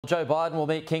Joe Biden will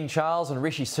meet King Charles and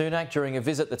Rishi Sunak during a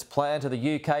visit that's planned to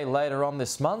the UK later on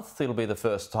this month. It'll be the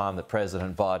first time that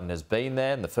President Biden has been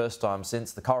there and the first time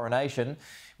since the coronation,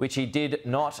 which he did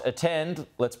not attend.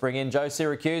 Let's bring in Joe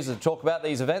Siracusa to talk about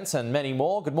these events and many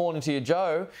more. Good morning to you,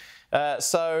 Joe.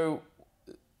 So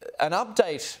an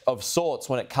update of sorts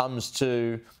when it comes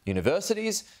to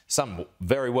universities, some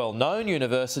very well-known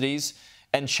universities,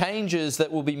 and changes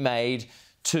that will be made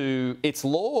to its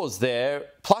laws there.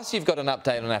 Plus, you've got an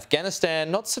update on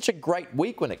Afghanistan. Not such a great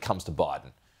week when it comes to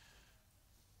Biden.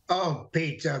 Oh,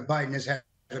 Pete, Biden has had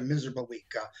a miserable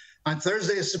week. On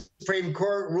Thursday, the Supreme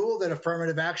Court ruled that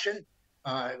affirmative action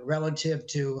relative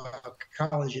to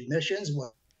college admissions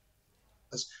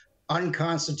was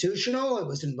unconstitutional. It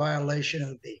was in violation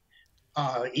of the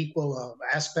equal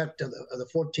aspect of the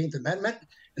 14th Amendment.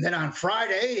 And then on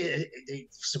Friday, the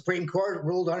Supreme Court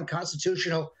ruled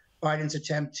unconstitutional Biden's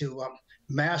attempt to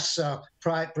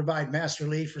provide mass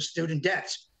relief for student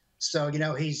debt. So, you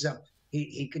know,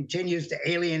 he continues to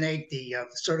alienate the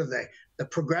sort of the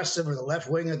progressive or the left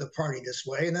wing of the party this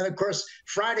way. And then, of course,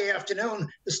 Friday afternoon,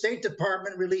 the State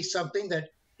Department released something that,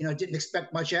 you know, didn't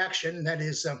expect much action. And that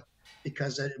is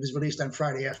because it was released on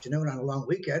Friday afternoon on a long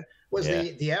weekend, was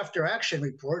the after action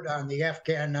report on the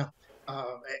Afghan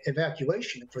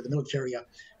evacuation for the military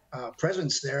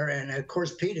presence there. And of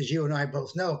course, Pete, as you and I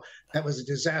both know, that was a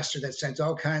disaster that sent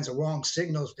all kinds of wrong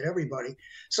signals to everybody.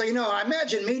 So, you know, I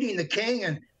imagine meeting the king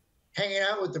and hanging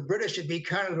out with the British would be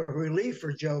kind of a relief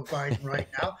for Joe Biden right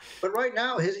now. But right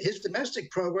now, his domestic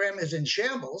program is in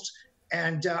shambles.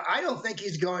 And I don't think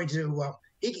he's going to,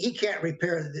 he can't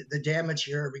repair the damage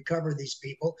here, recover these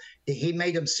people. He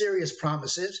made them serious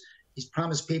promises. He's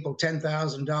promised people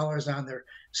 $10,000 on their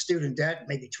student debt,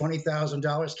 maybe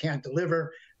 $20,000, can't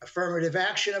deliver. Affirmative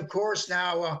action, of course,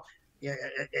 now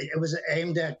it was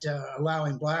aimed at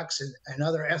allowing blacks and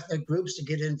other ethnic groups to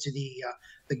get into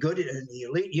the good and the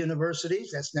elite universities.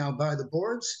 That's now by the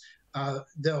boards,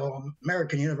 though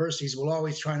American universities will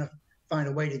always try to find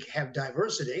a way to have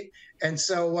diversity. And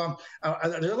so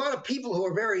there's a lot of people who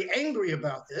are very angry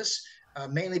about this.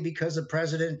 Mainly because the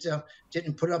president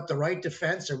didn't put up the right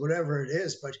defense or whatever it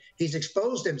is, but he's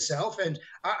exposed himself. And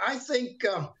I think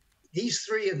these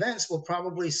three events will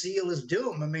probably seal his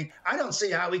doom. I mean, I don't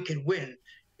see how he could win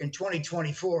in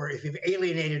 2024 if you've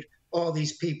alienated all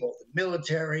these people, the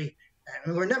military. I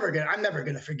mean, I'm never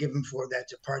going to forgive him for that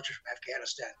departure from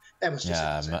Afghanistan. That was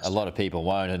just a lot of people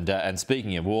won't. And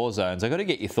speaking of war zones, I've got to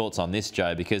get your thoughts on this,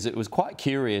 Joe, because it was quite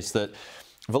curious that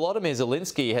Volodymyr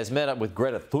Zelensky has met up with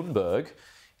Greta Thunberg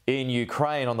in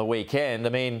Ukraine on the weekend. I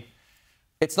mean,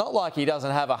 it's not like he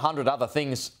doesn't have 100 other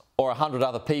things or 100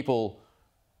 other people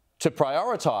to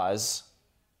prioritise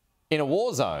in a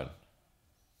war zone.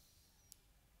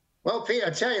 Well, Pete,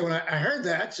 I tell you, when I heard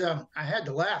that, I had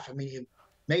to laugh. I mean, you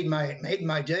made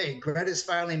my day. Greta's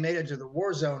finally made it to the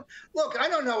war zone. Look, I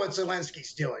don't know what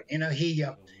Zelensky's doing. You know,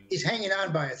 he's hanging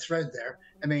on by a thread there.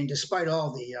 I mean, despite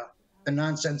all the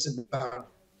nonsense about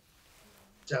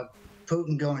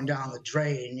Putin going down the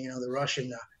drain, you know, the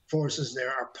Russian forces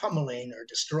there are pummeling or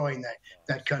destroying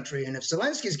that country. And if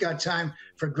Zelensky's got time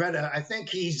for Greta, I think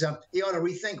he ought to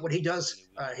rethink what he does,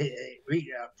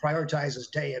 prioritize his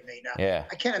day. I mean,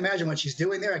 I can't imagine what she's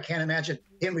doing there. I can't imagine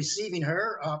him receiving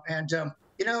her.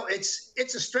 You know, it's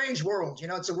a strange world. You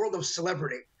know, it's a world of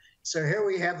celebrity. So here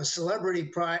we have a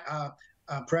celebrity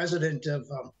president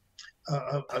of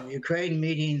Ukraine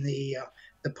meeting the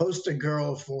poster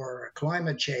girl for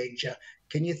climate change.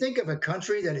 Can you think of a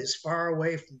country that is far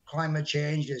away from climate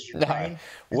change as Ukraine?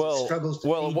 No. Struggles to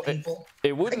feed people?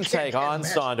 It wouldn't take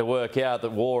Einstein to work out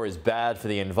that war is bad for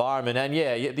the environment. And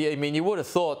I mean, you would have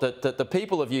thought that the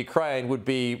people of Ukraine would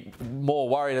be more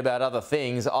worried about other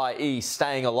things, i.e.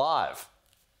 staying alive.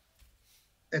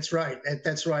 That's right.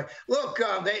 That's right. Look,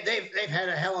 they've had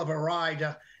a hell of a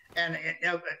ride. And you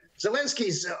know,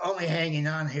 Zelensky's only hanging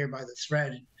on here by the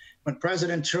thread. When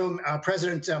President Trump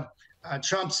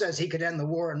says he could end the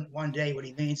war in one day, what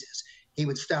he means is he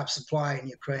would stop supplying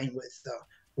Ukraine with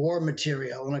war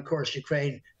material. And of course,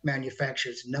 Ukraine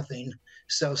manufactures nothing.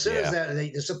 So as soon as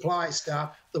the supplies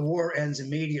stop, the war ends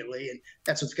immediately. And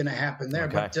that's what's going to happen there.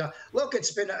 Okay. But look,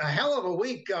 it's been a hell of a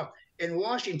week in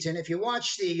Washington. If you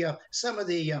watch some of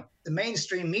the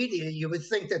mainstream media, you would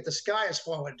think that the sky has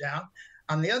fallen down.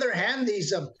 On the other hand,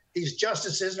 these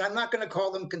justices, and I'm not going to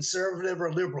call them conservative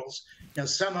or liberals. You know,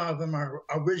 some of them are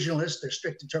originalists, they're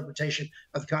strict interpretation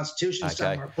of the Constitution. Okay.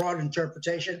 Some are broad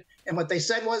interpretation. And what they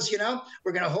said was, you know,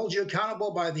 we're going to hold you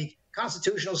accountable by the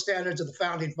constitutional standards of the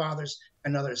founding fathers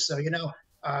and others. So, you know,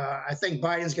 I think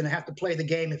Biden's going to have to play the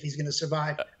game if he's going to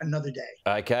survive another day.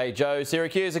 Okay, Joe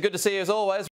Siracusa, good to see you as always.